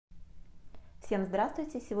Всем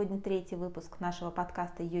здравствуйте! Сегодня третий выпуск нашего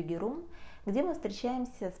подкаста Yogi Room, где мы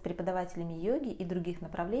встречаемся с преподавателями йоги и других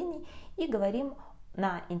направлений и говорим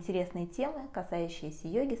на интересные темы, касающиеся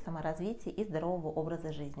йоги, саморазвития и здорового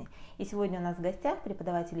образа жизни. И сегодня у нас в гостях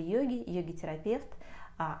преподаватель йоги, йоги-терапевт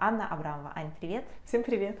Анна Абрамова. Ань, привет! Всем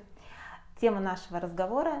привет! Тема нашего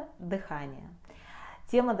разговора – дыхание.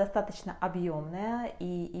 Тема достаточно объемная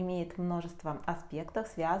и имеет множество аспектов,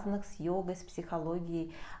 связанных с йогой, с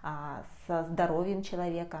психологией, со здоровьем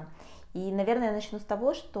человека. И, наверное, я начну с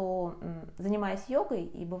того, что, занимаясь йогой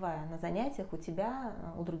и бывая на занятиях у тебя,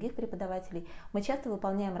 у других преподавателей, мы часто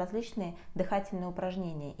выполняем различные дыхательные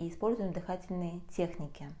упражнения и используем дыхательные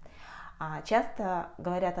техники. Часто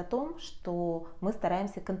говорят о том, что мы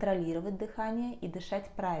стараемся контролировать дыхание и дышать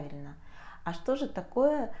правильно. А что же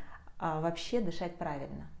такое вообще дышать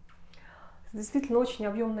правильно? Это действительно очень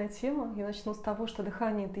объемная тема. Я начну с того, что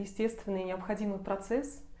дыхание – это естественный и необходимый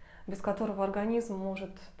процесс, без которого организм может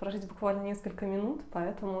прожить буквально несколько минут,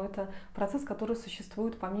 поэтому это процесс, который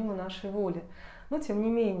существует помимо нашей воли. Но тем не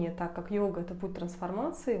менее, так как йога – это путь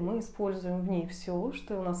трансформации, мы используем в ней все,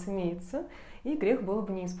 что у нас имеется, и грех было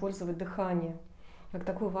бы не использовать дыхание как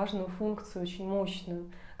такую важную функцию, очень мощную,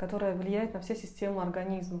 которая влияет на все системы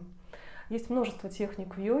организма. Есть множество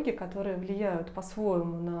техник в йоге, которые влияют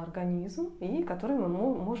по-своему на организм и которыми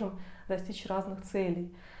мы можем достичь разных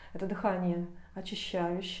целей. Это дыхание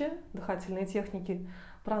очищающее, дыхательные техники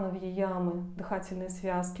прана-вьяямы, дыхательные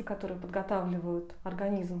связки, которые подготавливают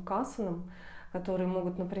организм к асанам, которые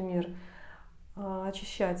могут, например,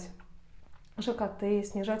 очищать ЖКТ,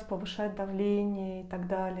 снижать, повышать давление и так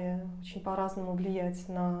далее, очень по-разному влиять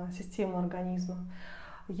на систему организма.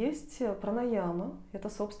 Есть пранаяма, это,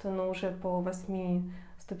 собственно, уже по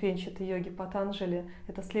 8-ступенчатой йоге Патанджали,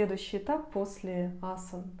 это следующий этап после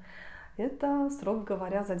асан. Это, строго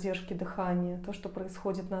говоря, задержки дыхания, то, что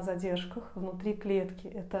происходит на задержках внутри клетки.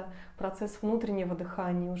 Это процесс внутреннего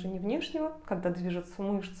дыхания, уже не внешнего, когда движутся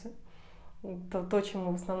мышцы, то, чем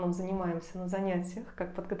мы в основном занимаемся на занятиях,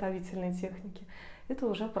 как подготовительные техники. Это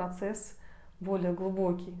уже процесс более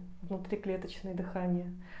глубокий, внутриклеточное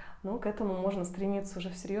дыхание. Но к этому можно стремиться уже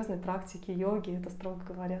в серьезной практике йоги. Это, строго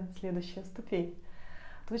говоря, следующая ступень.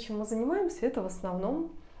 То, чем мы занимаемся, это в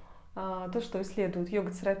основном то, что исследует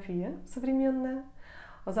йога-терапия современная,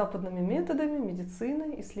 западными методами,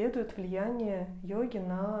 медицины, исследует влияние йоги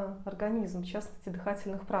на организм, в частности,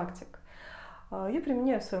 дыхательных практик. Я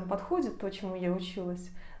применяю в своем подходе то, чему я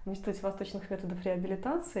училась в Институте восточных методов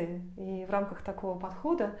реабилитации, и в рамках такого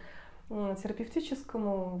подхода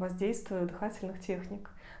терапевтическому воздействию дыхательных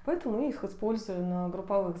техник. Поэтому я их использую на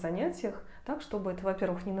групповых занятиях так, чтобы это,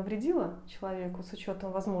 во-первых, не навредило человеку с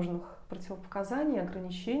учетом возможных противопоказаний,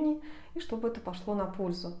 ограничений, и чтобы это пошло на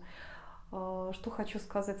пользу. Что хочу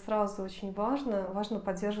сказать сразу, очень важно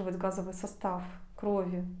поддерживать газовый состав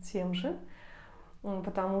крови тем же,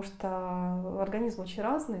 потому что организм очень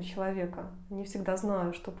разный у человека. Не всегда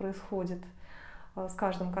знаю, что происходит с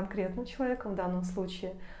каждым конкретным человеком в данном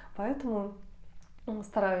случае. Поэтому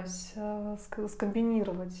стараюсь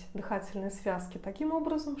скомбинировать дыхательные связки таким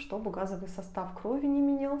образом, чтобы газовый состав крови не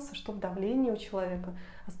менялся, чтобы давление у человека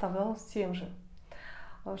оставалось тем же,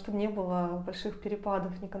 чтобы не было больших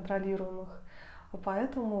перепадов неконтролируемых.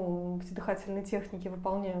 Поэтому эти дыхательные техники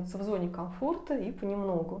выполняются в зоне комфорта и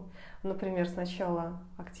понемногу. Например, сначала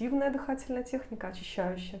активная дыхательная техника,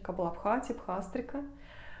 очищающая, капалабхати, бхастрика,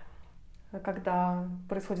 когда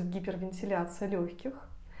происходит гипервентиляция легких.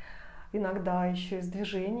 Иногда еще и с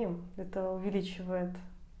движением, это увеличивает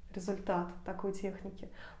результат такой техники.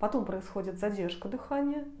 Потом происходит задержка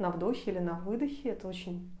дыхания на вдохе или на выдохе. Это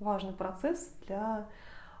очень важный процесс для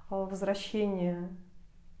возвращения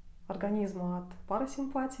организма от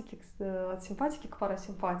парасимпатики, от симпатики к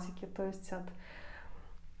парасимпатике, то есть от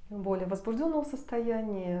более возбужденного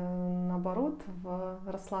состояния, наоборот, в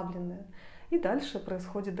расслабленное. И дальше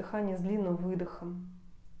происходит дыхание с длинным выдохом.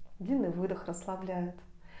 Длинный выдох расслабляет.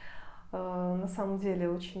 На самом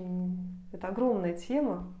деле это огромная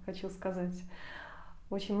тема, хочу сказать.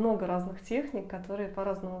 Очень много разных техник, которые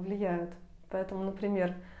по-разному влияют. Поэтому,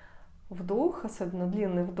 например, вдох, особенно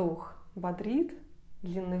длинный вдох, бодрит,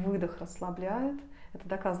 длинный выдох расслабляет. Это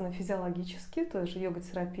доказано физиологически, той же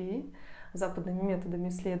йога-терапией, западными методами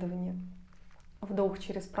исследования. Вдох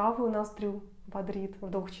через правую ноздрю бодрит,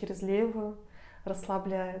 вдох через левую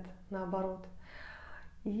расслабляет, наоборот.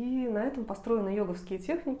 И на этом построены йоговские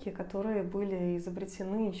техники, которые были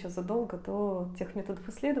изобретены еще задолго до тех методов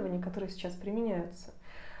исследований, которые сейчас применяются.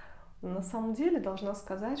 На самом деле должна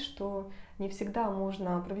сказать, что не всегда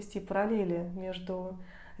можно провести параллели между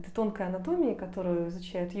этой тонкой анатомией, которую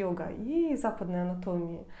изучает йога, и западной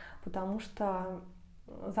анатомией, потому что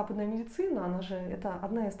западная медицина, она же это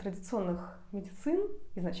одна из традиционных медицин,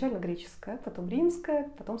 изначально греческая, потом римская,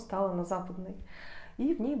 потом стала она западной.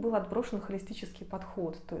 И в ней был отброшен холистический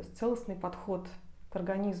подход, то есть целостный подход к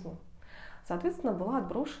организму. Соответственно, была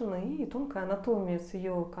отброшена и тонкая анатомия с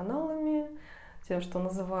ее каналами, тем, что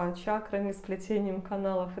называют чакрами, сплетением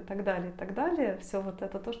каналов и так далее, и так далее. Все вот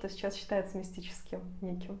это то, что сейчас считается мистическим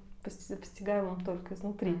неким, постигаемым только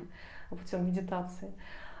изнутри, путем медитации.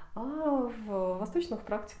 А в восточных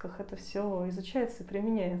практиках это все изучается и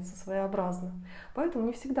применяется своеобразно. Поэтому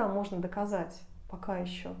не всегда можно доказать, пока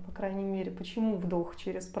еще, по крайней мере, почему вдох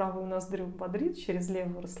через правую ноздрю бодрит, через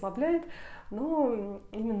левую расслабляет. Но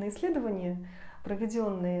именно исследования,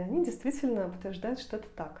 проведенные, они действительно подтверждают, что это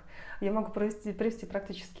так. Я могу привести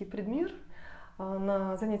практический пример.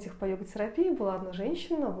 На занятиях по йога-терапии была одна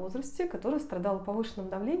женщина в возрасте, которая страдала повышенным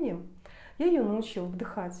давлением. Я ее научила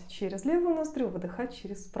вдыхать через левую ноздрю, выдыхать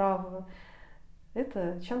через правую.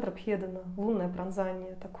 Это чандрабхедана, лунное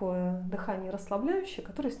пранзание, такое дыхание расслабляющее,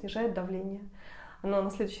 которое снижает давление. Она на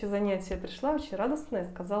следующее занятие пришла очень радостная,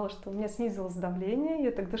 сказала, что у меня снизилось давление,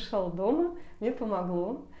 я так дышала дома, мне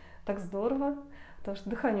помогло, так здорово, потому что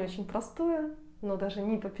дыхание очень простое, но даже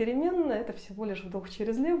не попеременно, это всего лишь вдох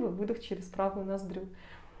через левую, выдох через правую ноздрю.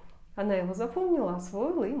 Она его запомнила,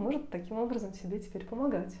 освоила и может таким образом себе теперь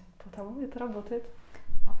помогать. Потому это работает.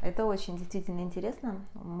 Это очень действительно интересно.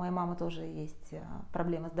 У моей мамы тоже есть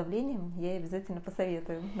проблемы с давлением. Я ей обязательно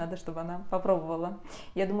посоветую. Надо, чтобы она попробовала.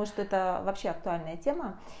 Я думаю, что это вообще актуальная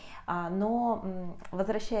тема. Но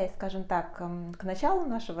возвращаясь, скажем так, к началу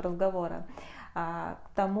нашего разговора, к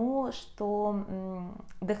тому, что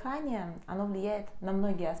дыхание, оно влияет на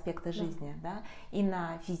многие аспекты жизни, да? И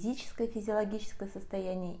на физическое, физиологическое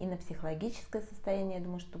состояние, и на психологическое состояние. Я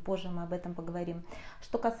думаю, что позже мы об этом поговорим.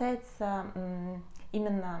 Что касается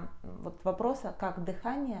именно вот вопроса, как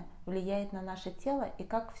дыхание влияет на наше тело и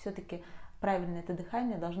как все-таки правильно это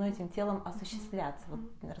дыхание должно этим телом осуществляться. Вот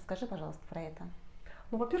расскажи, пожалуйста, про это.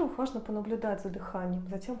 Ну, во-первых, важно понаблюдать за дыханием,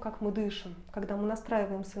 за тем, как мы дышим. Когда мы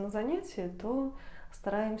настраиваемся на занятие, то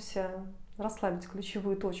стараемся расслабить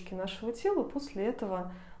ключевые точки нашего тела. После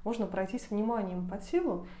этого можно пройтись вниманием по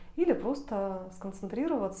телу или просто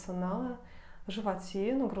сконцентрироваться на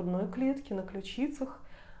животе, на грудной клетке, на ключицах.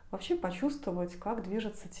 Вообще почувствовать, как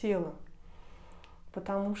движется тело.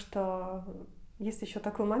 Потому что есть еще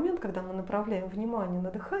такой момент, когда мы направляем внимание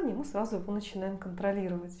на дыхание, мы сразу его начинаем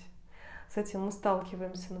контролировать. С этим мы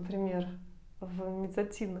сталкиваемся, например, в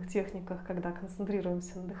медитативных техниках, когда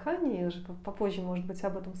концентрируемся на дыхании. Я уже попозже, может быть,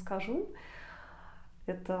 об этом скажу.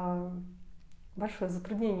 Это большое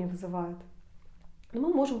затруднение вызывает. Но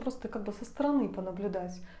мы можем просто как бы со стороны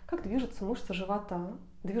понаблюдать, как движутся мышцы живота,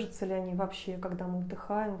 движутся ли они вообще, когда мы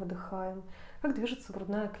вдыхаем, выдыхаем, как движется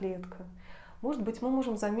грудная клетка. Может быть, мы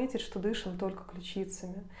можем заметить, что дышим только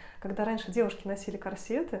ключицами. Когда раньше девушки носили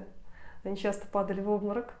корсеты, они часто падали в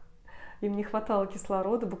обморок, им не хватало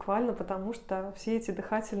кислорода буквально потому, что все эти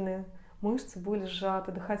дыхательные мышцы были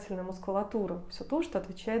сжаты, дыхательная мускулатура, все то, что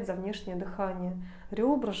отвечает за внешнее дыхание.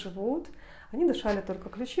 Ребра, живот, они дышали только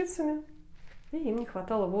ключицами, и им не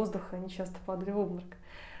хватало воздуха, они часто падали в обморок.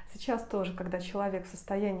 Сейчас тоже, когда человек в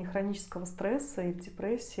состоянии хронического стресса и в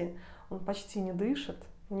депрессии, он почти не дышит,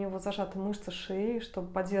 у него зажаты мышцы шеи, чтобы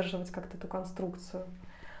поддерживать как-то эту конструкцию,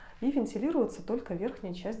 и вентилируется только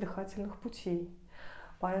верхняя часть дыхательных путей.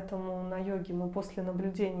 Поэтому на йоге мы после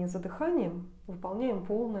наблюдения за дыханием выполняем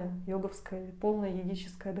полное йоговское, полное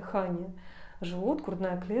йогическое дыхание. Живот,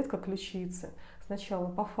 грудная клетка, ключицы.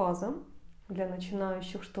 Сначала по фазам для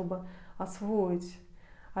начинающих, чтобы освоить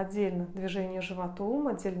отдельно движение животом,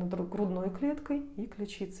 отдельно грудной клеткой и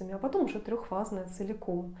ключицами, а потом уже трехфазное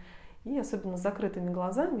целиком. И особенно с закрытыми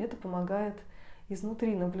глазами это помогает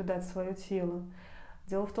изнутри наблюдать свое тело.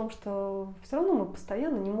 Дело в том, что все равно мы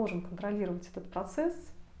постоянно не можем контролировать этот процесс,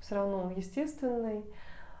 все равно он естественный.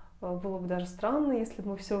 Было бы даже странно, если бы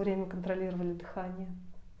мы все время контролировали дыхание.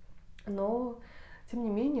 Но, тем не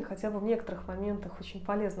менее, хотя бы в некоторых моментах очень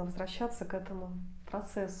полезно возвращаться к этому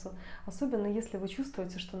процессу. Особенно если вы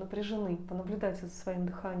чувствуете, что напряжены, понаблюдайте за своим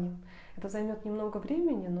дыханием. Это займет немного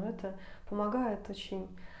времени, но это помогает очень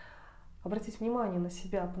обратить внимание на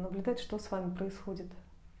себя, понаблюдать, что с вами происходит.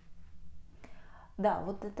 Да,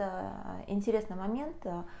 вот это интересный момент.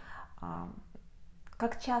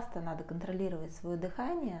 Как часто надо контролировать свое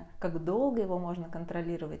дыхание, как долго его можно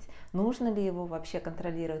контролировать, нужно ли его вообще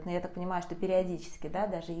контролировать. Но я так понимаю, что периодически, да,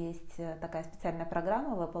 даже есть такая специальная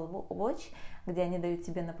программа в Apple Watch, где они дают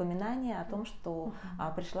тебе напоминание о том, что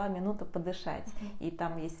пришла минута подышать. И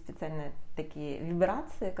там есть специальные такие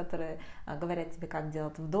вибрации, которые говорят тебе, как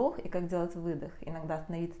делать вдох и как делать выдох. Иногда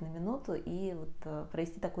остановиться на минуту и вот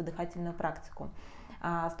провести такую дыхательную практику.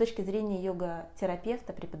 С точки зрения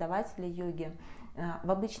йога-терапевта, преподавателя йоги,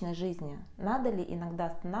 в обычной жизни надо ли иногда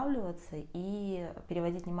останавливаться и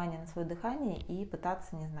переводить внимание на свое дыхание и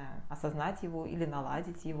пытаться, не знаю, осознать его или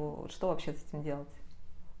наладить его? Что вообще с этим делать?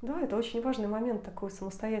 Да, это очень важный момент такой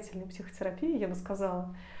самостоятельной психотерапии, я бы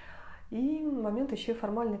сказала. И момент еще и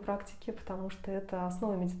формальной практики, потому что это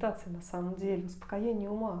основа медитации на самом деле, успокоение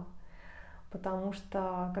ума. Потому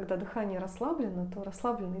что когда дыхание расслаблено, то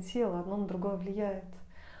расслабленное тело одно на другое влияет.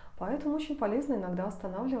 Поэтому очень полезно иногда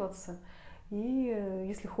останавливаться. И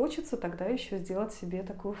если хочется, тогда еще сделать себе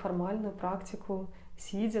такую формальную практику,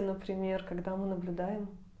 сидя, например, когда мы наблюдаем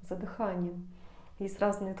за дыханием. Есть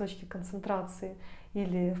разные точки концентрации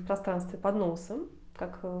или в пространстве под носом,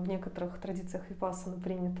 как в некоторых традициях випассаны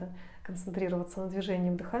принято концентрироваться на движении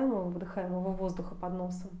выдыхаемого воздуха под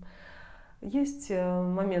носом. Есть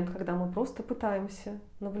момент, когда мы просто пытаемся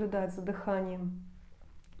наблюдать за дыханием,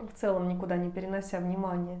 в целом никуда не перенося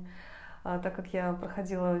внимание. Так как я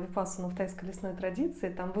проходила випассану в тайской лесной традиции,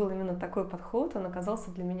 там был именно такой подход, он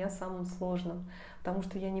оказался для меня самым сложным, потому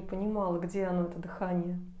что я не понимала, где оно, это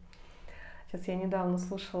дыхание. Сейчас я недавно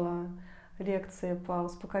слушала лекции по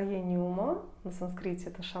успокоению ума на санскрите,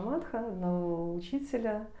 это Шаматха, одного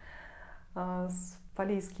учителя с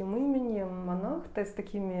палийским именем, монах, то есть с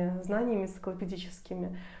такими знаниями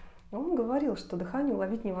энциклопедическими. Он говорил, что дыхание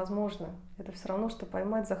уловить невозможно. Это все равно, что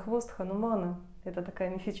поймать за хвост Ханумана. Это такая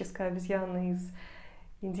мифическая обезьяна из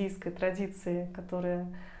индийской традиции, которая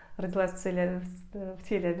родилась в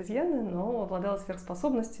теле обезьяны, но обладала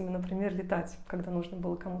сверхспособностями, например, летать, когда нужно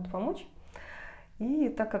было кому-то помочь. И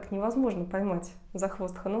так как невозможно поймать за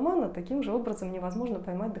хвост Ханумана, таким же образом невозможно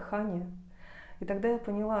поймать дыхание. И тогда я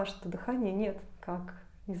поняла, что дыхания нет, как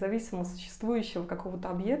независимо существующего какого-то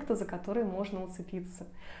объекта, за который можно уцепиться.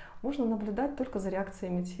 Можно наблюдать только за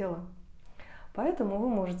реакциями тела. Поэтому вы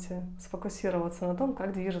можете сфокусироваться на том,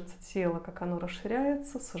 как движется тело, как оно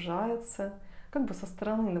расширяется, сужается, как бы со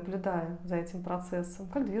стороны наблюдая за этим процессом,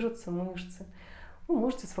 как движутся мышцы. Вы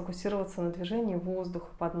можете сфокусироваться на движении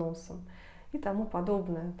воздуха под носом и тому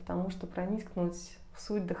подобное, потому что проникнуть в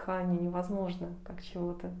суть дыхания невозможно, как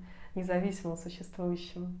чего-то независимо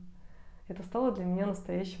существующего. Это стало для меня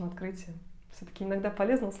настоящим открытием. Все-таки иногда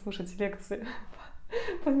полезно слушать лекции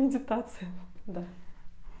по медитации. Да.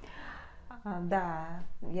 Да,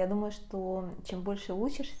 я думаю, что чем больше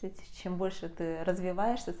учишься, чем больше ты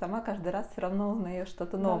развиваешься, сама каждый раз все равно узнаешь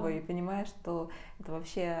что-то новое и понимаешь, что это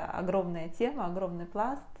вообще огромная тема, огромный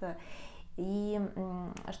пласт. И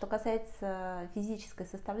что касается физической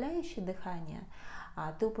составляющей дыхания,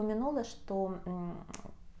 ты упомянула, что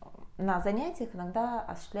на занятиях иногда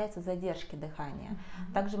осуществляются задержки дыхания.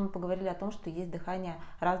 Также мы поговорили о том, что есть дыхание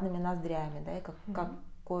разными ноздрями, да, и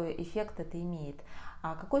какой эффект это имеет.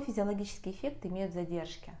 А какой физиологический эффект имеют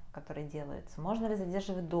задержки, которые делаются? Можно ли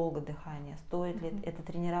задерживать долго дыхание? Стоит ли это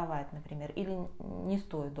тренировать, например, или не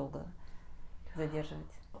стоит долго задерживать?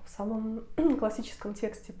 В самом классическом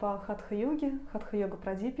тексте по хатха-йоге, хатха-йога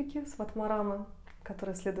Прадипики Сватмарамы,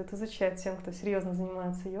 который следует изучать тем, кто серьезно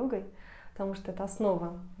занимается йогой, потому что это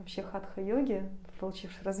основа вообще хатха-йоги,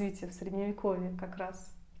 получившей развитие в Средневековье как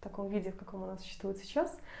раз в таком виде, в каком она существует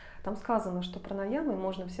сейчас. Там сказано, что пранаямой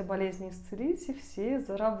можно все болезни исцелить и все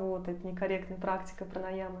заработать некорректной практикой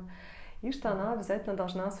пранаямы, и что она обязательно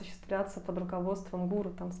должна осуществляться под руководством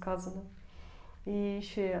гуру, там сказано. И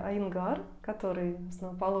еще и Айенгар, который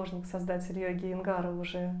основоположник, создатель йоги Айенгара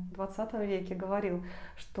уже в 20 веке, говорил,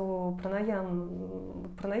 что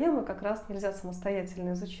пранаямы как раз нельзя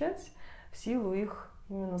самостоятельно изучать в силу их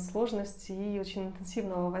именно сложности и очень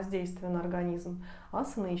интенсивного воздействия на организм.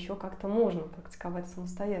 Асаны еще как-то можно практиковать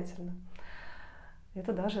самостоятельно.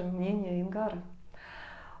 Это даже мнение Айенгара.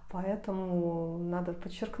 Поэтому надо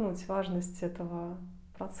подчеркнуть важность этого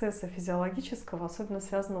процесса физиологического, особенно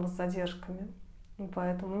связанного с задержками. И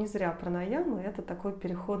поэтому не зря пранаямы — это такой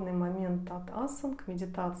переходный момент от асан к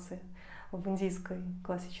медитации в индийской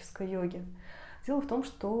классической йоге. Дело в том,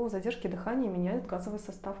 что задержки дыхания меняют газовый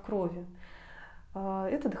состав крови.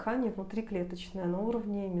 Это дыхание внутриклеточное на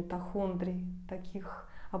уровне митохондрий, таких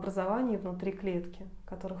образований внутри клетки, в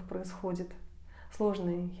которых происходят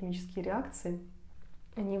сложные химические реакции.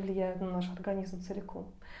 Они влияют на наш организм целиком.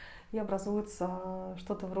 И образуется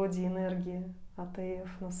что-то вроде энергии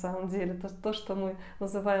АТФ на самом деле. То, что мы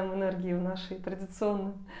называем энергией в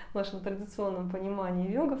нашем традиционном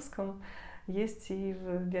понимании йоговском, есть и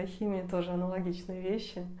в биохимии тоже аналогичные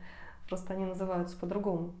вещи, просто они называются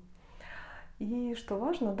по-другому. И что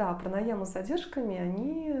важно, да, пранаямы с задержками,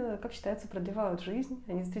 они, как считается, продлевают жизнь,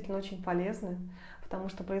 они действительно очень полезны, потому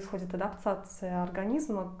что происходит адаптация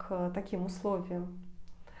организма к таким условиям.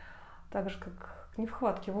 Так же, как к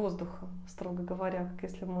нехватке воздуха, строго говоря, как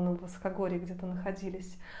если бы мы на высокогорье где-то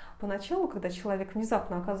находились. Поначалу, когда человек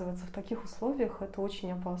внезапно оказывается в таких условиях, это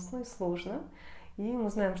очень опасно и сложно. И мы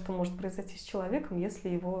знаем, что может произойти с человеком, если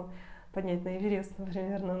его поднять на Эверест,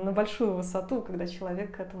 например, на большую высоту, когда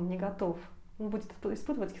человек к этому не готов. Он будет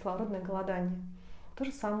испытывать кислородное голодание. То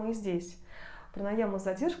же самое и здесь. Пранаямы с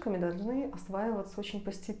задержками должны осваиваться очень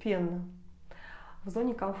постепенно, в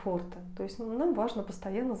зоне комфорта. То есть нам важно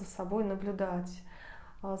постоянно за собой наблюдать,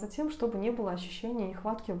 за тем, чтобы не было ощущения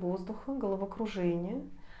нехватки воздуха, головокружения.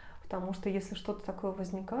 Потому что если что-то такое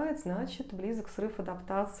возникает, значит близок срыв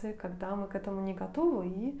адаптации, когда мы к этому не готовы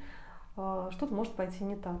и что-то может пойти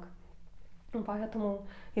не так. Поэтому,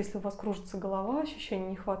 если у вас кружится голова,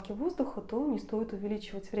 ощущение нехватки воздуха, то не стоит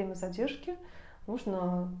увеличивать время задержки.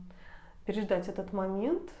 Нужно переждать этот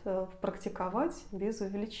момент, практиковать без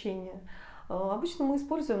увеличения. Обычно мы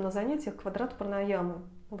используем на занятиях квадрат пранаямы.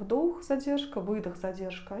 Вдох, задержка, выдох,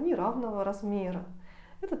 задержка. Они равного размера.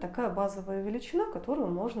 Это такая базовая величина, которую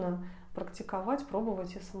можно практиковать,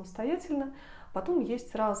 пробовать и самостоятельно. Потом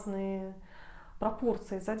есть разные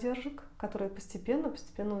пропорции задержек, которые постепенно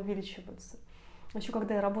увеличиваются. Еще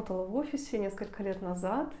когда я работала в офисе несколько лет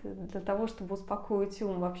назад, для того, чтобы успокоить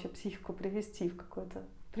ум, вообще психику привести в какое-то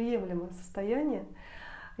приемлемое состояние,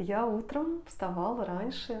 я утром вставала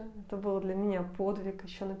раньше. Это было для меня подвиг,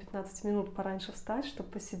 еще на 15 минут пораньше встать, чтобы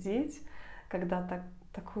посидеть, когда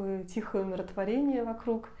такое тихое умиротворение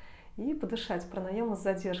вокруг, и подышать пранаяму с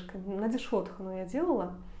задержками. Надишодхану я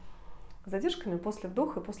делала с задержками после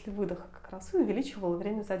вдоха и после выдоха как раз, и увеличивала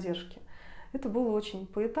время задержки. Это было очень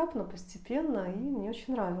поэтапно, постепенно, и мне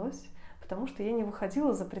очень нравилось, потому что я не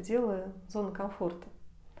выходила за пределы зоны комфорта.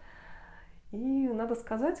 И надо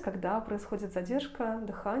сказать, когда происходит задержка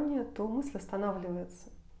дыхания, то мысль останавливается.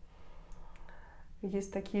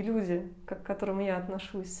 Есть такие люди, к которым я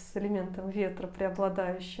отношусь, с элементом ветра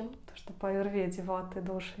преобладающим, то, что по аюрведе ваты,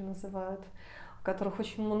 дошей называют, у которых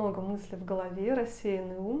очень много мыслей в голове,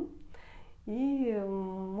 рассеянный ум, и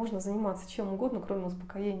можно заниматься чем угодно, кроме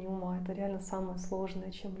успокоения ума. Это реально самое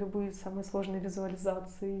сложное, чем любые самые сложные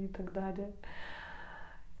визуализации и так далее.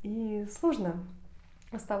 И сложно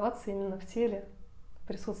оставаться именно в теле,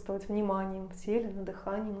 присутствовать вниманием в теле, на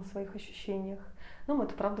дыхании, на своих ощущениях. Но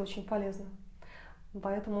это, правда, очень полезно.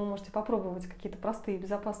 Поэтому вы можете попробовать какие-то простые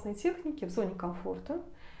безопасные техники в зоне комфорта.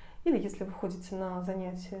 Или если вы ходите на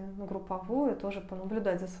занятие групповое, тоже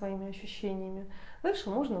понаблюдать за своими ощущениями.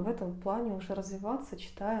 Дальше можно в этом плане уже развиваться,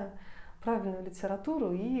 читая правильную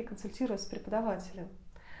литературу и консультируясь с преподавателем.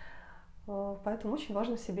 Поэтому очень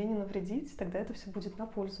важно себе не навредить, тогда это все будет на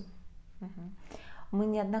пользу. Мы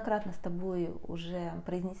неоднократно с тобой уже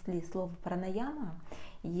произнесли слово пранаяма.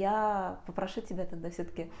 Я попрошу тебя тогда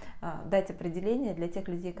все-таки дать определение для тех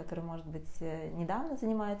людей, которые, может быть, недавно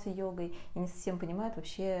занимаются йогой и не совсем понимают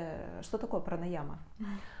вообще, что такое пранаяма.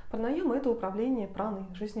 Пранаяма – это управление праной,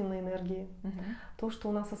 жизненной энергией. То, что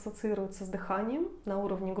у нас ассоциируется с дыханием на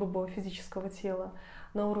уровне грубого физического тела,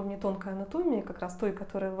 на уровне тонкой анатомии, как раз той,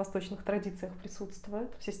 которая в восточных традициях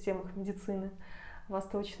присутствует, в системах медицины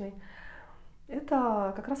восточной,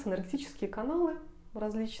 это как раз энергетические каналы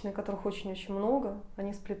различные, которых очень-очень много.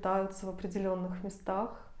 Они сплетаются в определенных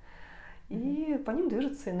местах, и по ним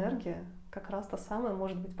движется энергия. Как раз та самая,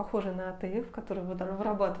 может быть, похожая на АТФ, который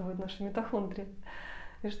вырабатывают наши митохондрии.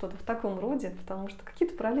 И что-то в таком роде, потому что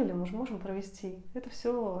какие-то параллели мы можем провести. Это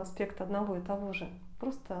все аспект одного и того же.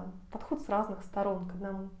 Просто подход с разных сторон к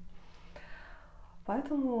одному.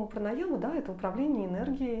 Поэтому пранаяма, да, это управление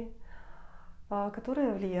энергией,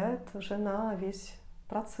 которая влияет уже на весь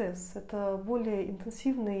процесс. Это более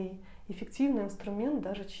интенсивный, эффективный инструмент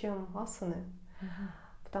даже, чем асаны.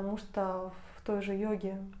 Потому что в той же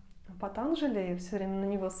йоге Патанджали, я все время на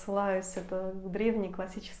него ссылаюсь, это древний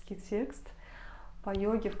классический текст по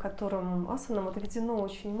йоге, в котором асанам отведено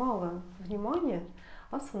очень мало внимания.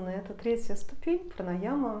 Асаны — это 3-я ступень,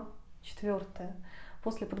 пранаяма — 4-я.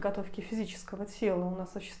 После подготовки физического тела у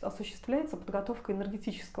нас осуществляется подготовка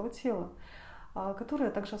энергетического тела,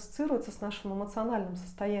 которая также ассоциируется с нашим эмоциональным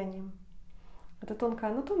состоянием. Эта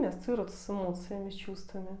тонкая анатомия ассоциируется с эмоциями, с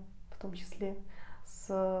чувствами, в том числе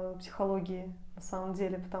с психологией на самом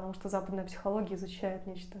деле, потому что западная психология изучает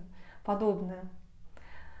нечто подобное,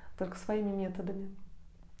 только своими методами.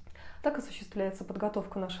 Так осуществляется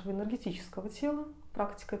подготовка нашего энергетического тела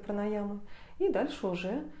практикой пранаямы, и дальше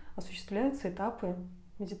уже осуществляются этапы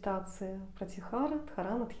медитации пратихара,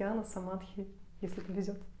 дхарана, дхьяна, самадхи, если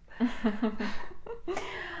повезет.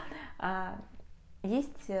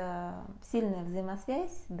 Есть сильная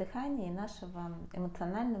взаимосвязь дыхания и нашего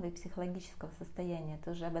эмоционального и психологического состояния.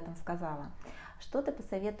 Ты уже об этом сказала. Что ты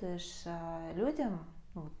посоветуешь людям,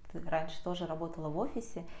 Вот ты раньше тоже работала в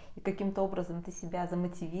офисе, и каким-то образом ты себя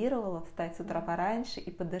замотивировала встать с утра пораньше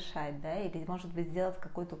и подышать, да, или, может быть, сделать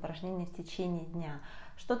какое-то упражнение в течение дня.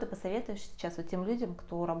 Что ты посоветуешь сейчас вот тем людям,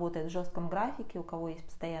 кто работает в жестком графике, у кого есть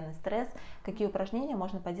постоянный стресс, какие упражнения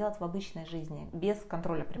можно поделать в обычной жизни, без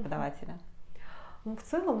контроля преподавателя? Ну, в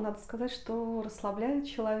целом, надо сказать, что расслабляет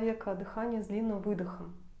человека дыхание с длинным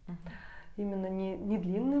выдохом. Именно не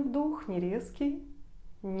длинный вдох, не резкий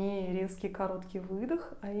короткий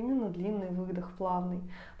выдох, а именно длинный выдох, плавный.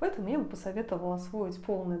 Поэтому я бы посоветовала освоить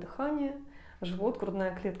полное дыхание, живот,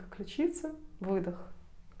 грудная клетка, ключица, выдох,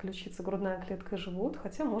 ключица, грудная клетка и живот,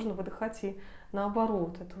 хотя можно выдыхать и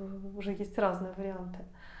наоборот, это уже есть разные варианты.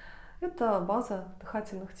 Это база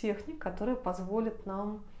дыхательных техник, которая позволит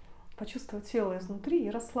нам почувствовать тело изнутри и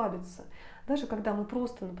расслабиться. Даже когда мы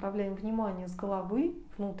просто направляем внимание с головы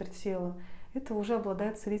внутрь тела, это уже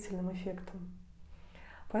обладает целительным эффектом.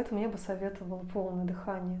 Поэтому я бы советовала полное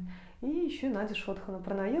дыхание. И еще Нади Шодхана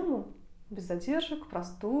пранаяму, без задержек,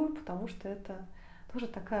 простую, потому что это тоже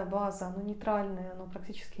такая база, оно нейтральное, оно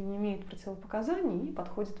практически не имеет противопоказаний и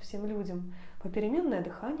подходит всем людям. Попеременное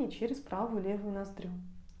дыхание через правую и левую ноздрю.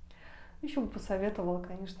 Еще бы посоветовала,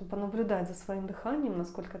 конечно, понаблюдать за своим дыханием,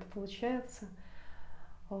 насколько это получается.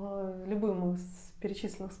 Любым из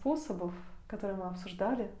перечисленных способов, которые мы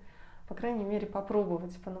обсуждали, по крайней мере,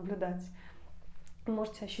 попробовать, понаблюдать. Вы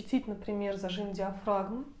можете ощутить, например, зажим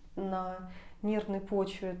диафрагмы на нервной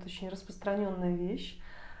почве. Это очень распространенная вещь.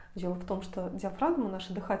 Дело в том, что диафрагма,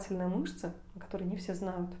 наша дыхательная мышца, о которой не все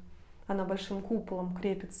знают, она большим куполом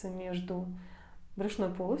крепится между брюшной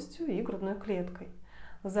полостью и грудной клеткой.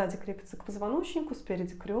 Сзади крепится к позвоночнику,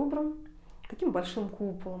 спереди к ребрам. Таким большим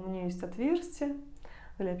куполом у нее есть отверстие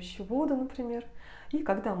для пищевода, например. И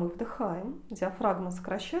когда мы вдыхаем, диафрагма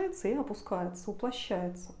сокращается и опускается,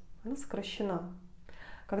 уплощается. Она сокращена.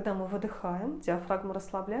 Когда мы выдыхаем, диафрагма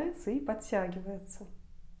расслабляется и подтягивается.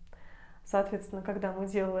 Соответственно, когда мы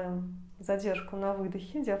делаем задержку на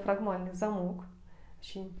выдохе, диафрагмальный замок,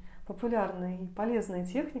 очень популярная и полезная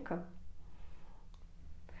техника,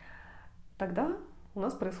 тогда у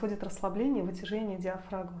нас происходит расслабление, вытяжение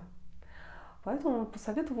диафрагмы. Поэтому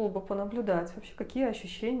посоветовала бы понаблюдать вообще, какие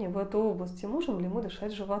ощущения в этой области, можем ли мы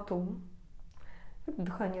дышать животом. Это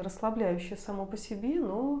дыхание расслабляющее само по себе,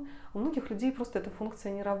 но у многих людей просто эта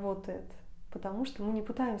функция не работает, потому что мы не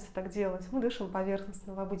пытаемся так делать, мы дышим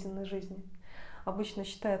поверхностно в обыденной жизни. Обычно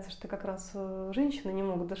считается, что как раз женщины не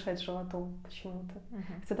могут дышать животом почему-то.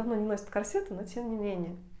 Хотя давно не носят корсеты, но тем не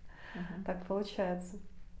менее так получается.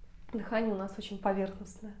 Дыхание у нас очень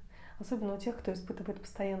поверхностное, особенно у тех, кто испытывает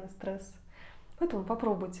постоянный стресс. Поэтому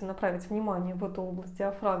попробуйте направить внимание в эту область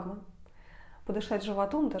диафрагмы. Подышать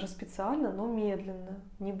животом даже специально, но медленно,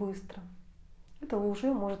 не быстро. Это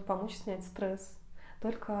уже может помочь снять стресс.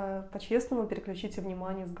 Только по-честному переключите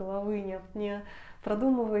внимание с головы, не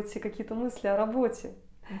продумывайте какие-то мысли о работе.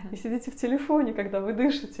 Не сидите в телефоне, когда вы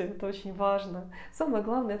дышите, это очень важно. Самое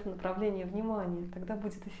главное — это направление внимания, тогда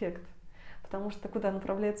будет эффект. Потому что куда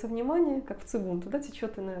направляется внимание, как в цигун, туда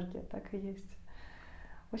течет энергия, так и есть.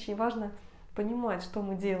 Очень важно понимать, что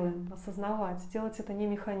мы делаем, осознавать, делать это не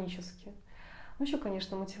механически. Ну, еще,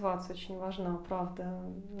 конечно, мотивация очень важна, правда,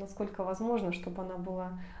 насколько возможно, чтобы она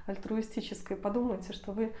была альтруистической. Подумайте,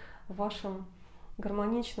 что вы в вашем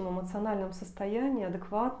гармоничном эмоциональном состоянии,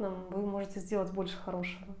 адекватном, вы можете сделать больше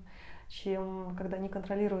хорошего, чем когда не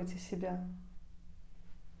контролируете себя.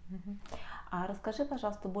 А расскажи,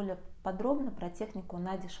 пожалуйста, более подробно про технику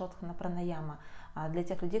Нади Шодхана пранаяма для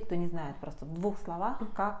тех людей, кто не знает, просто в двух словах,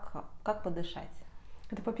 как подышать.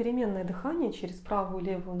 Это попеременное дыхание через правую и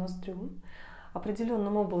левую ноздрю.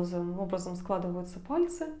 Определенным образом складываются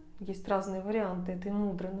пальцы. Есть разные варианты этой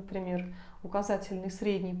мудры. Например, указательный и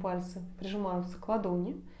средний пальцы прижимаются к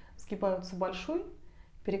ладони, сгибаются большой,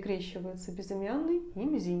 перекрещивается безымянный и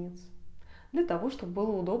мизинец. Для того, чтобы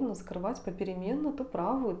было удобно закрывать попеременно то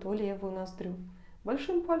правую, то левую ноздрю.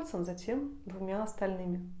 Большим пальцем, затем двумя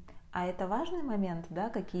остальными. А это важный момент, да,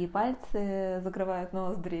 какие пальцы закрывают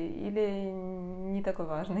ноздри, или не такой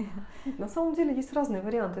важный? На самом деле есть разные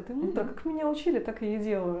варианты этой мудры. Как меня учили, так и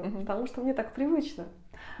делаю, потому что мне так привычно.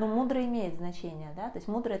 Но мудра имеет значение, да? То есть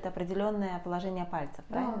мудра — это определенное положение пальцев,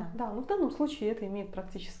 правильно? Да, но в данном случае это имеет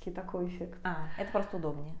практически такой эффект. Это просто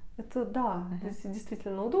удобнее. Это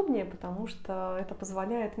действительно удобнее, потому что это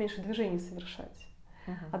позволяет меньше движений совершать.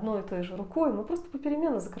 Одной и той же рукой мы просто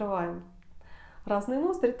попеременно закрываем разные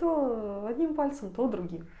ноздри, то одним пальцем, то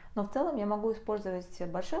другим. Но в целом я могу использовать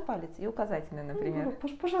большой палец и указательный, например.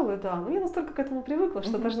 Пожалуй, да. Но я настолько к этому привыкла,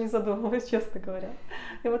 что даже не задумываюсь, честно говоря.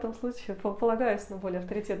 Я в этом случае полагаюсь на более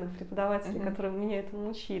авторитетных преподавателей, которые меня этому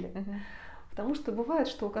учили. Потому что бывает,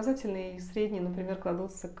 что указательный и средний, например,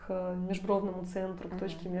 кладутся к межбровному центру, к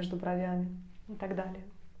точке между бровями и так далее.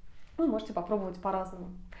 Вы можете попробовать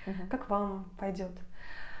по-разному, как вам пойдет.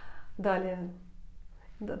 Далее,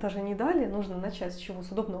 даже не далее, нужно начать с чего?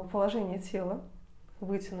 С удобного положения тела.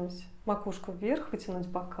 Вытянуть макушку вверх, вытянуть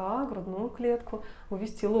бока, грудную клетку,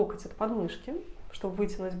 увести локоть от подмышки, чтобы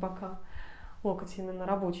вытянуть бока. Локоть именно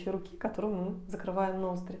рабочей руки, которую мы закрываем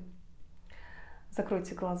ноздри.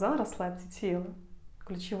 Закройте глаза, расслабьте тело,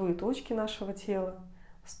 ключевые точки нашего тела,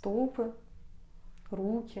 стопы,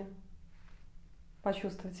 руки.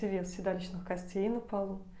 Почувствуйте вес седалищных костей на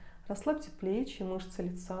полу. Расслабьте плечи, мышцы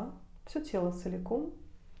лица, все тело целиком.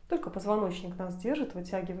 Только позвоночник нас держит,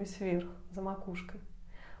 вытягиваясь вверх за макушкой.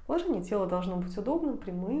 Положение тела должно быть удобным,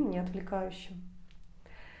 прямым, не отвлекающим.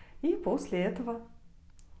 И после этого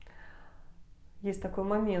есть такой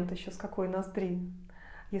момент еще, с какой ноздри.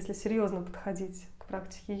 Если серьезно подходить к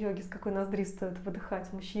практике йоги, с какой ноздри стоит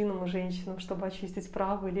выдыхать мужчинам и женщинам, чтобы очистить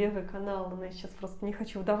правый и левый канал. Но я сейчас просто не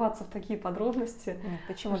хочу вдаваться в такие подробности. Нет,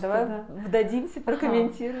 почему? Давай вдадимся,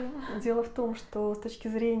 прокомментируем. Дело в том, что с точки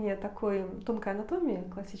зрения такой тонкой анатомии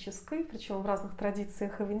классической, причем в разных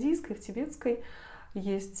традициях и в индийской, и в тибетской,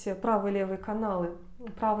 есть правый и левый каналы.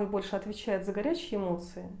 Правый больше отвечает за горячие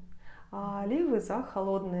эмоции, а левый за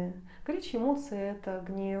холодные. Горячие эмоции — это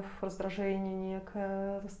гнев, раздражение,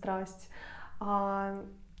 некая страсть. А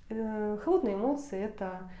холодные эмоции —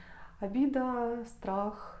 это обида,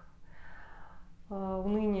 страх,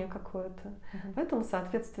 уныние какое-то. Поэтому,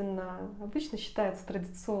 соответственно, обычно считается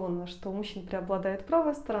традиционно, что у мужчин преобладает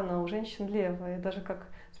правая сторона, а у женщин левая. И даже как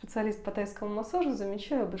специалист по тайскому массажу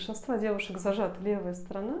замечаю, у большинства девушек зажата левая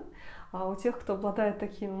сторона, а у тех, кто обладает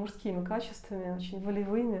такими мужскими качествами, очень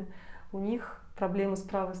волевыми, у них проблемы с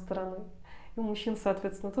правой стороной. И у мужчин,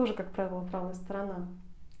 соответственно, тоже, как правило, правая сторона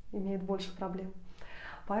имеет больше проблем.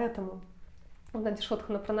 Поэтому в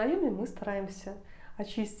Надишодхана пранаяме мы стараемся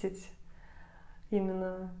очистить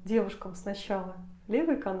именно девушкам сначала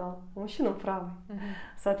левый канал, а мужчинам правый.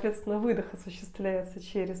 Соответственно, выдох осуществляется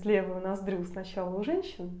через левую ноздрю сначала у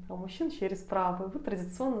женщин, а у мужчин через правую. Вот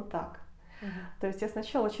традиционно так. То есть я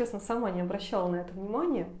сначала, честно, сама не обращала на это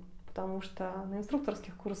внимания, потому что на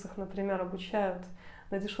инструкторских курсах, например, обучают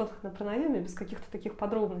Надишодхана пранаяме без каких-то таких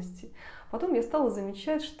подробностей. Потом я стала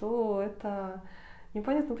замечать, что это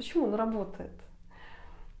непонятно почему, но работает.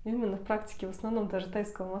 Именно в практике, в основном даже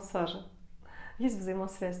тайского массажа, есть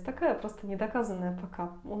взаимосвязь. Такая, просто недоказанная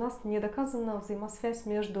пока. У нас не доказана взаимосвязь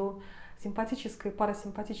между симпатической и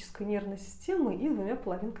парасимпатической нервной системой и двумя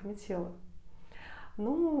половинками тела.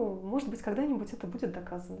 Ну, может быть, когда-нибудь это будет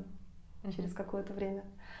доказано через какое-то время.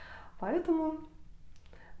 Поэтому,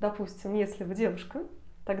 допустим, если вы девушка,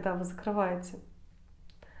 тогда вы закрываете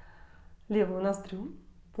левую ноздрю,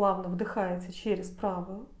 плавно вдыхаете через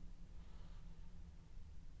правую,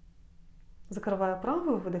 закрывая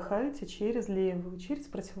правую, выдыхаете через левую, через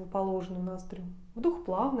противоположную ноздрю. Вдох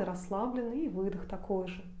плавный, расслабленный, и выдох такой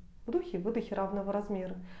же. Вдохи и выдохи равного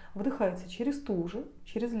размера. Вдыхаете через ту же,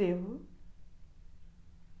 через левую,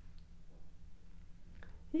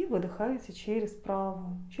 и выдыхаете через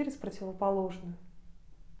правую, через противоположную.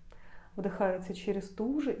 Вдыхаете через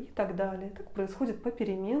ту же и так далее. Так происходит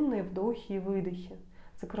попеременные вдохи и выдохи,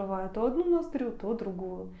 закрывая то одну ноздрю, то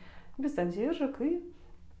другую, без задержек, и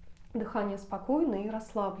дыхание спокойное и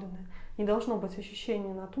расслабленное. Не должно быть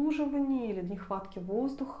ощущения натуживания или нехватки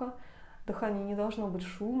воздуха. Дыхание не должно быть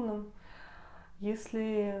шумным.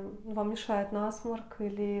 Если вам мешает насморк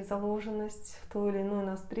или заложенность в той или иной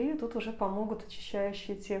ноздри, тут уже помогут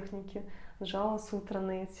очищающие техники. Джала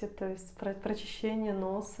сутранети, то есть прочищение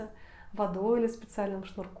носа водой или специальным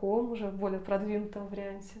шнурком, уже в более продвинутом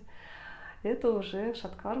варианте. Это уже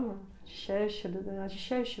шаткарма,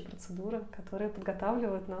 очищающая процедура, которая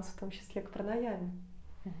подготавливает нас в том числе к пранаяме.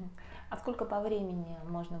 А сколько по времени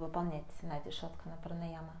можно выполнять Надишодхана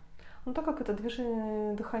пранаяма? Ну, так как это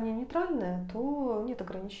движение дыхания нейтральное, то нет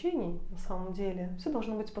ограничений на самом деле. Все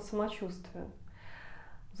должно быть по самочувствию,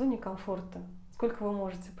 в зоне комфорта. Сколько вы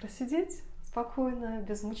можете просидеть спокойно,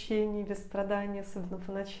 без мучений, без страданий, особенно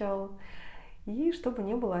поначалу. И чтобы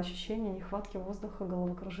не было ощущения нехватки воздуха,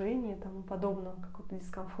 головокружения и тому подобного, какого-то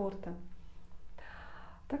дискомфорта.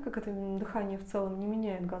 Так как это дыхание в целом не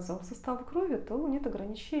меняет газового состава крови, то нет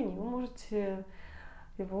ограничений. Вы можете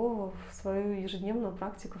его в свою ежедневную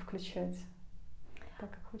практику включать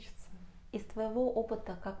так, как хочется. Из твоего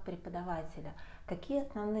опыта как преподавателя, какие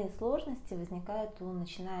основные сложности возникают у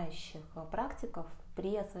начинающих практиков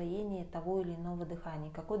при освоении того или иного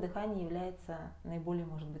дыхания? Какое дыхание является наиболее,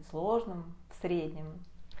 может быть, сложным в среднем?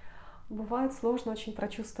 Бывает сложно очень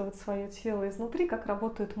прочувствовать свое тело изнутри, как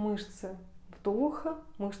работают мышцы вдоха,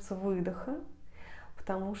 мышцы выдоха,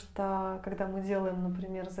 потому что когда мы делаем,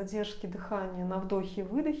 например, задержки дыхания на вдохе и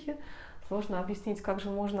выдохе, сложно объяснить, как же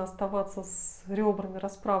можно оставаться с ребрами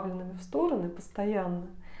расправленными в стороны постоянно,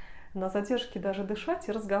 на задержке даже дышать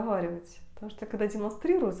и разговаривать. Потому что я когда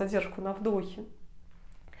демонстрирую задержку на вдохе,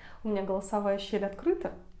 у меня голосовая щель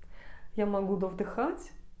открыта, я могу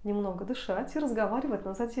довдыхать, немного дышать и разговаривать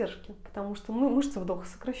на задержке, потому что мышцы вдоха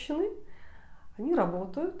сокращены, они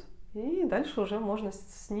работают, и дальше уже можно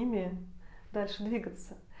с ними дальше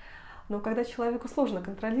двигаться. Но когда человеку сложно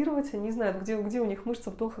контролировать, они не знают, где у них мышца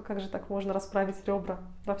вдоха, как же так можно расправить ребра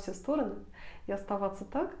во все стороны и оставаться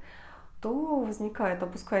так, то возникает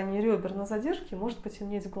опускание ребер на задержке, может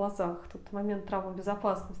потемнеть в глазах. Тут момент травмы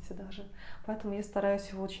безопасности даже. Поэтому я стараюсь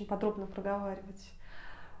его очень подробно проговаривать.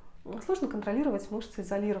 Сложно контролировать мышцы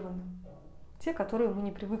изолированно. Те, которые мы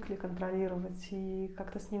не привыкли контролировать и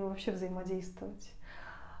как-то с ними вообще взаимодействовать.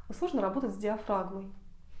 Сложно работать с диафрагмой,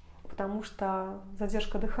 потому что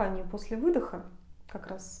задержка дыхания после выдоха, как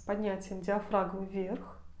раз с поднятием диафрагмы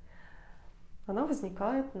вверх, она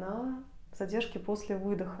возникает на задержке после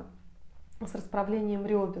выдоха, с расправлением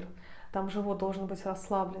ребер. Там живот должен быть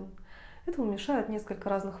расслаблен. Этому мешает несколько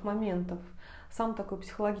разных моментов. Сам такой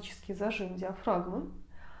психологический зажим диафрагмы,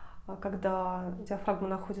 когда диафрагма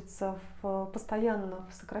находится постоянно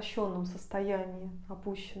в сокращенном состоянии,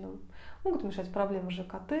 опущенном. Могут мешать проблемы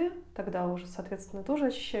ЖКТ, тогда уже, соответственно, тоже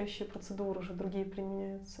очищающие процедуры, уже другие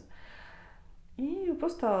применяются. И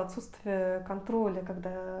просто отсутствие контроля,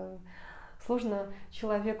 когда сложно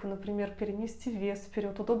человеку, например, перенести вес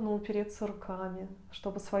вперед, удобно упереться руками,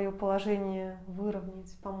 чтобы свое положение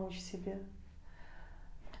выровнять, помочь себе.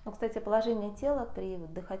 Ну, кстати, положение тела при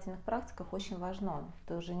дыхательных практиках очень важно.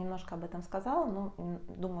 Ты уже немножко об этом сказала, но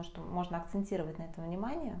думаю, что можно акцентировать на этом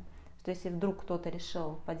внимание, что если вдруг кто-то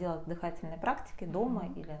решил поделать дыхательные практики дома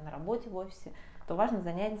или на работе в офисе, то важно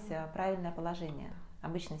занять правильное положение.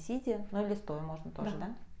 Обычно сидя, ну или стоя можно тоже,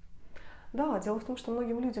 да? Да, дело в том, что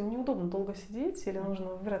многим людям неудобно долго сидеть, или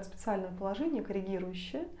нужно выбирать специальное положение,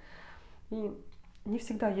 коррегирующее. И не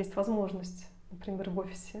всегда есть возможность, например, в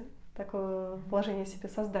офисе такое положение себе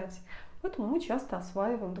создать. Поэтому мы часто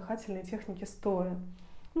осваиваем дыхательные техники стоя.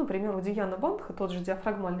 Например, у Дьяна Бандха тот же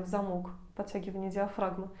диафрагмальный замок, подтягивание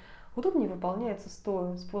диафрагмы, удобнее выполняется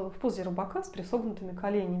стоя, в позе рыбака с присогнутыми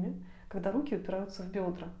коленями, когда руки упираются в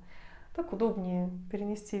бедра. Так удобнее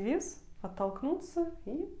перенести вес, оттолкнуться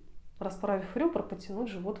и, расправив ребра, потянуть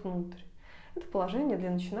живот внутрь. Это положение для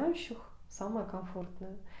начинающих самое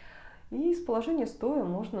комфортное. И из положения стоя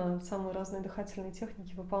можно самые разные дыхательные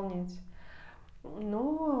техники выполнять.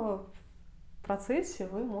 Но в процессе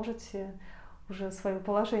вы можете уже свое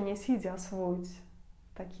положение сидя освоить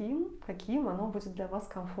таким, каким оно будет для вас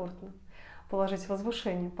комфортно. Положить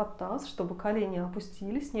возвышение под таз, чтобы колени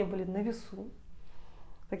опустились, не были на весу.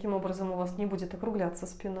 Таким образом у вас не будет округляться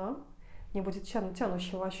спина, не будет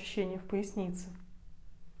тянущего ощущения в пояснице.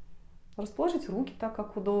 Расположить руки так,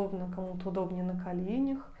 как удобно. Кому-то удобнее на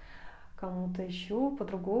коленях, кому-то еще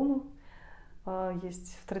по-другому.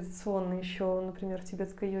 Есть традиционно еще, например, в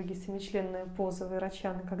тибетской йоге семичленная поза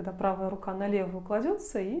вайрачаны, когда правая рука на левую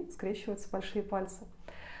кладется и скрещиваются большие пальцы.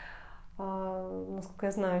 Насколько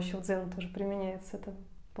я знаю, еще в дзене тоже применяется это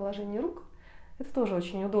положение рук. Это тоже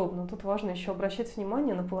очень удобно. Тут важно еще обращать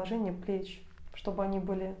внимание на положение плеч, чтобы они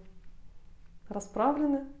были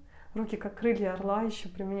расправлены. Руки как крылья орла, еще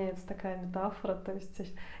применяется такая метафора, то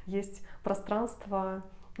есть пространство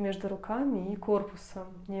между руками и корпусом.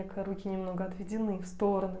 Некое руки немного отведены в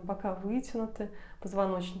стороны, бока вытянуты,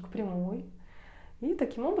 позвоночник прямой. И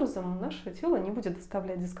таким образом наше тело не будет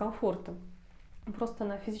доставлять дискомфорта просто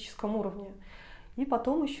на физическом уровне. И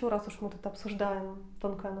потом еще, раз уж мы тут обсуждаем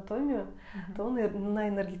тонкую анатомию, то на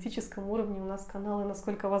энергетическом уровне у нас каналы,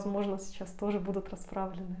 насколько возможно, сейчас тоже будут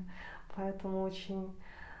расправлены. Поэтому очень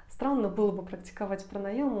странно было бы практиковать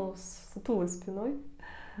пранаяму с сутулой спиной.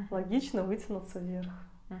 Логично вытянуться вверх.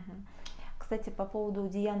 Кстати, по поводу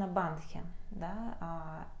Дьяна Бандхи,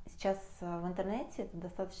 да, сейчас в интернете это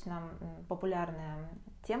достаточно популярная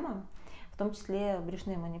тема, в том числе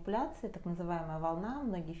брюшные манипуляции, так называемая волна.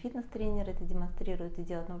 Многие фитнес-тренеры это демонстрируют и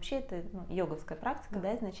делают, но вообще это йоговская практика,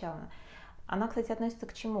 да, изначально. Она, кстати, относится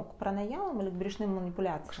к чему? К пранаямам или к брюшным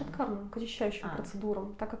манипуляциям? К шаткарным, к очищающим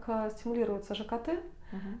процедурам. Так как стимулируется ЖКТ,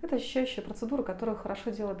 это очищающая процедура, которую хорошо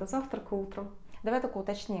делать до завтрака утром. Давай только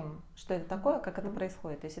уточним, что это такое, как это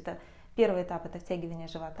происходит. То есть это первый этап, это втягивание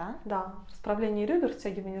живота. Да, расправление ребер,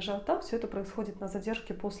 втягивание живота, все это происходит на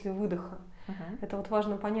задержке после выдоха. Это вот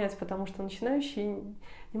важно понять, потому что начинающие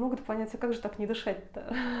не могут понять, а как же так не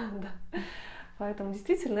дышать-то. Поэтому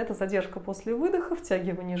действительно это задержка после выдоха,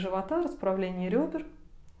 втягивание живота, расправление ребер,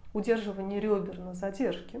 удерживание ребер на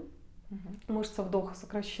задержке, мышцы вдоха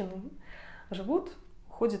сокращены, живот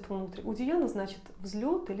уходит внутрь. У Дьяна значит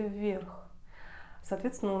взлет или вверх.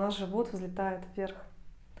 Соответственно, у нас живот взлетает вверх.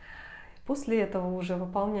 После этого уже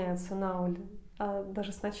выполняется науль,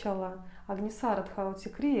 даже сначала Агнисара Дхаути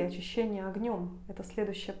Крия, очищение огнем. Это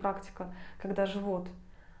следующая практика, когда живот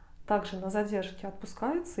также на задержке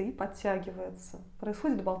отпускается и подтягивается.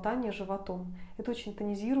 Происходит болтание животом. Это очень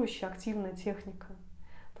тонизирующая, активная техника.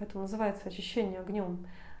 Поэтому называется очищение огнем.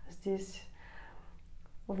 Здесь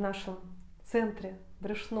в нашем центре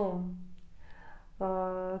брюшном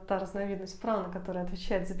та разновидность праны, которая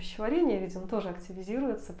отвечает за пищеварение, видимо, тоже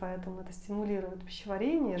активизируется, поэтому это стимулирует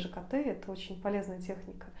пищеварение, ЖКТ. Это очень полезная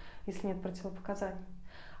техника, если нет противопоказаний.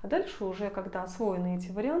 А дальше уже, когда освоены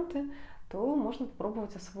эти варианты, то можно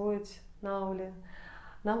попробовать освоить наули.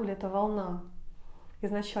 Наули — это волна.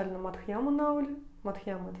 Изначально мадхьяма наули.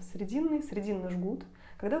 Мадхьяма — это срединный жгут,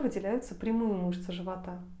 когда выделяются прямые мышцы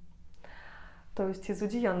живота. То есть из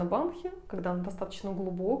удияна бандхи, когда она достаточно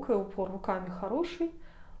глубокая, упор руками хороший,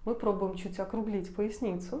 мы пробуем чуть округлить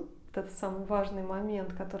поясницу. Вот это самый важный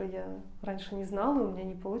момент, который я раньше не знала, у меня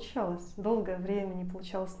не получалось. Долгое время не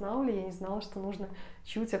получалось наули, я не знала, что нужно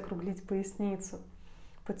чуть округлить поясницу.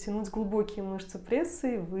 Подтянуть глубокие мышцы пресса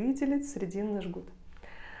и выделить срединный жгут.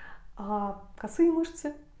 А косые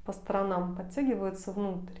мышцы по сторонам подтягиваются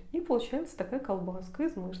внутрь. И получается такая колбаска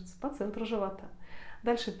из мышц по центру живота.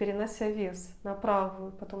 Дальше, перенося вес на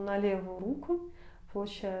правую, потом на левую руку,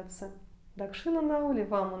 получается дакшина наули,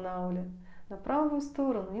 вама наули на правую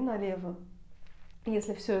сторону и на левую.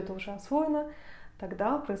 Если все это уже освоено,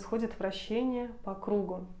 тогда происходит вращение по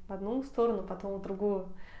кругу. В одну сторону, потом в другую.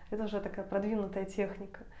 Это уже такая продвинутая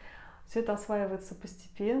техника. Все это осваивается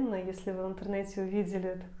постепенно. Если вы в интернете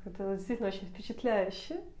увидели, это действительно очень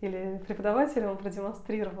впечатляюще. Или преподаватель вам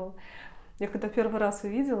продемонстрировал. Я когда первый раз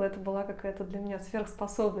увидела, это была какая-то для меня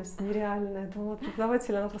сверхспособность нереальная. Я думала,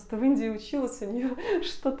 преподаватель, она просто в Индии училась, у нее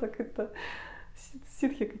что-то как-то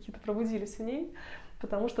ситхи какие-то пробудились в ней,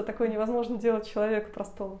 потому что такое невозможно делать человеку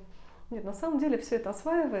простому. Нет, на самом деле все это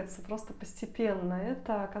осваивается просто постепенно.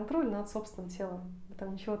 Это контроль над собственным телом.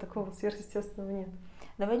 Там ничего такого сверхъестественного нет.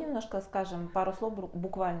 Давай немножко скажем пару слов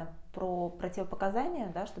буквально про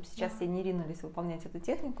противопоказания, да, чтобы сейчас все не ринулись выполнять эту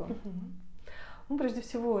технику. Ну, прежде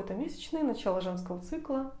всего, это месячные, начало женского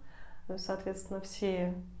цикла. Соответственно,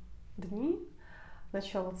 все дни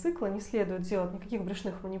начала цикла не следует делать никаких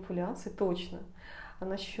брюшных манипуляций, точно. А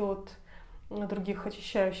насчет других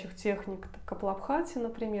очищающих техник, капалабхати,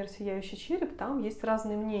 например, сияющий череп, там есть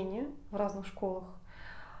разные мнения в разных школах.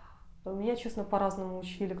 Меня, честно, по-разному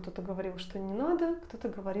учили. Кто-то говорил, что не надо, кто-то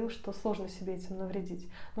говорил, что сложно себе этим навредить.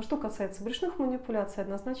 Но что касается брюшных манипуляций,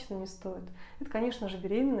 однозначно не стоит. Это, конечно же,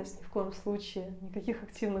 беременность, ни в коем случае никаких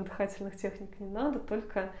активных дыхательных техник не надо,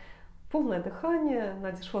 только полное дыхание,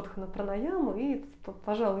 надишводхана пранаяму и,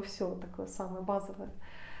 пожалуй, все такое самое базовое.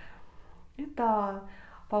 Это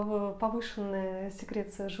повышенная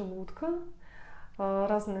секреция желудка,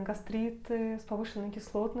 разные гастриты с повышенной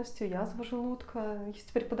кислотностью, язва желудка.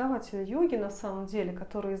 Есть преподаватели йоги, на самом деле,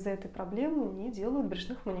 которые из-за этой проблемы не делают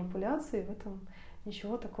брюшных манипуляций, в этом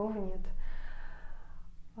ничего такого нет.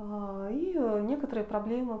 И некоторые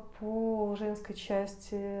проблемы по женской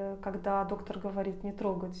части, когда доктор говорит не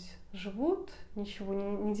трогать живот, ничего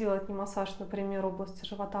не делать, ни массаж, например, области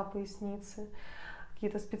живота, поясницы,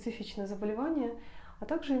 какие-то специфичные заболевания, а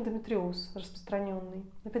также эндометриоз распространенный.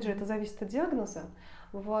 Опять же, это зависит от диагноза.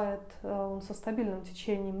 Бывает он со стабильным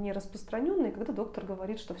течением не распространенный, когда доктор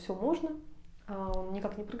говорит, что все можно, а он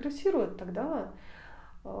никак не прогрессирует, тогда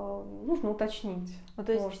нужно уточнить. Ну,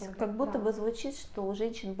 то есть как будто бы звучит, что у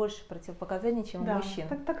женщин больше противопоказаний, чем у мужчин.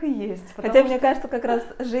 Так и есть. Хотя мне кажется, как раз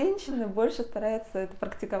женщины больше стараются это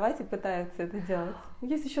практиковать и пытаются это делать.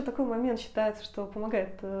 Есть еще такой момент, считается, что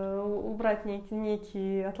помогает убрать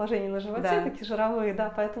некие отложения на животе, такие жировые,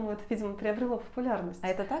 поэтому это, видимо, приобрело популярность. А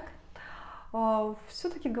это так?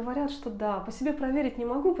 Все-таки говорят, что да. По себе проверить не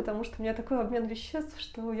могу, потому что у меня такой обмен веществ,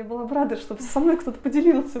 что я была бы рада, чтобы со мной кто-то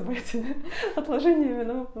поделился бы этими отложениями,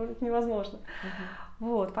 но это невозможно.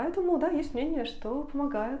 Вот, поэтому, да, есть мнение, что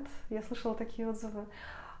помогает. Я слышала такие отзывы.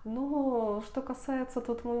 Но что касается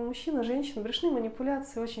тут мужчин и женщин, брюшные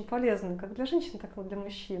манипуляции очень полезны, как для женщин, так и для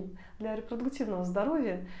мужчин. Для репродуктивного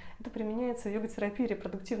здоровья это применяется в йога-терапии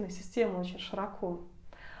репродуктивной системы очень широко.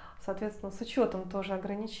 Соответственно, с учетом тоже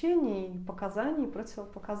ограничений, показаний,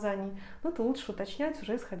 противопоказаний, но это лучше уточнять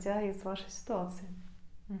уже исходя из вашей ситуации.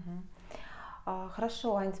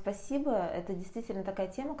 Хорошо, Ань, спасибо. Это действительно такая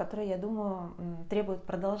тема, которая, я думаю, требует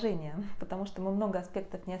продолжения, потому что мы много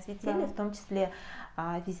аспектов не осветили, в том числе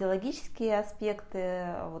физиологические аспекты,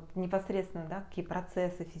 вот непосредственно, да, какие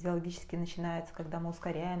процессы физиологические начинаются, когда мы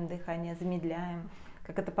ускоряем дыхание, замедляем,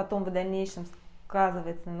 как это потом в дальнейшем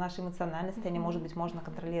сказывается на наше эмоциональное состояние. Может быть, можно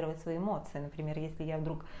контролировать свои эмоции. Например, если я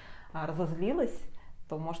вдруг разозлилась,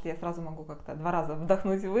 то, может, я сразу могу как-то 2 раза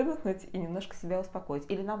вдохнуть и выдохнуть и немножко себя успокоить.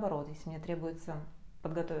 Или наоборот, если мне требуется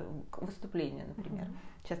подготовить к выступлению, например.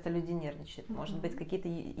 Часто люди нервничают. Может быть, какие-то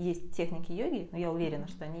есть техники йоги, но я уверена,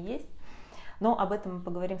 что они есть. Но об этом мы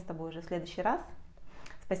поговорим с тобой уже в следующий раз.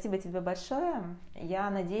 Спасибо тебе большое. Я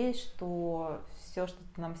надеюсь, что все, что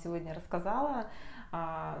ты нам сегодня рассказала,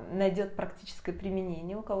 найдет практическое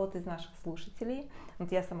применение у кого-то из наших слушателей.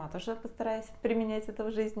 Вот я сама тоже постараюсь применять это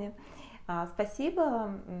в жизни.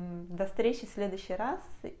 Спасибо, до встречи в следующий раз,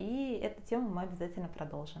 и эту тему мы обязательно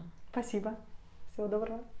продолжим. Спасибо, всего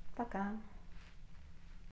доброго. Пока.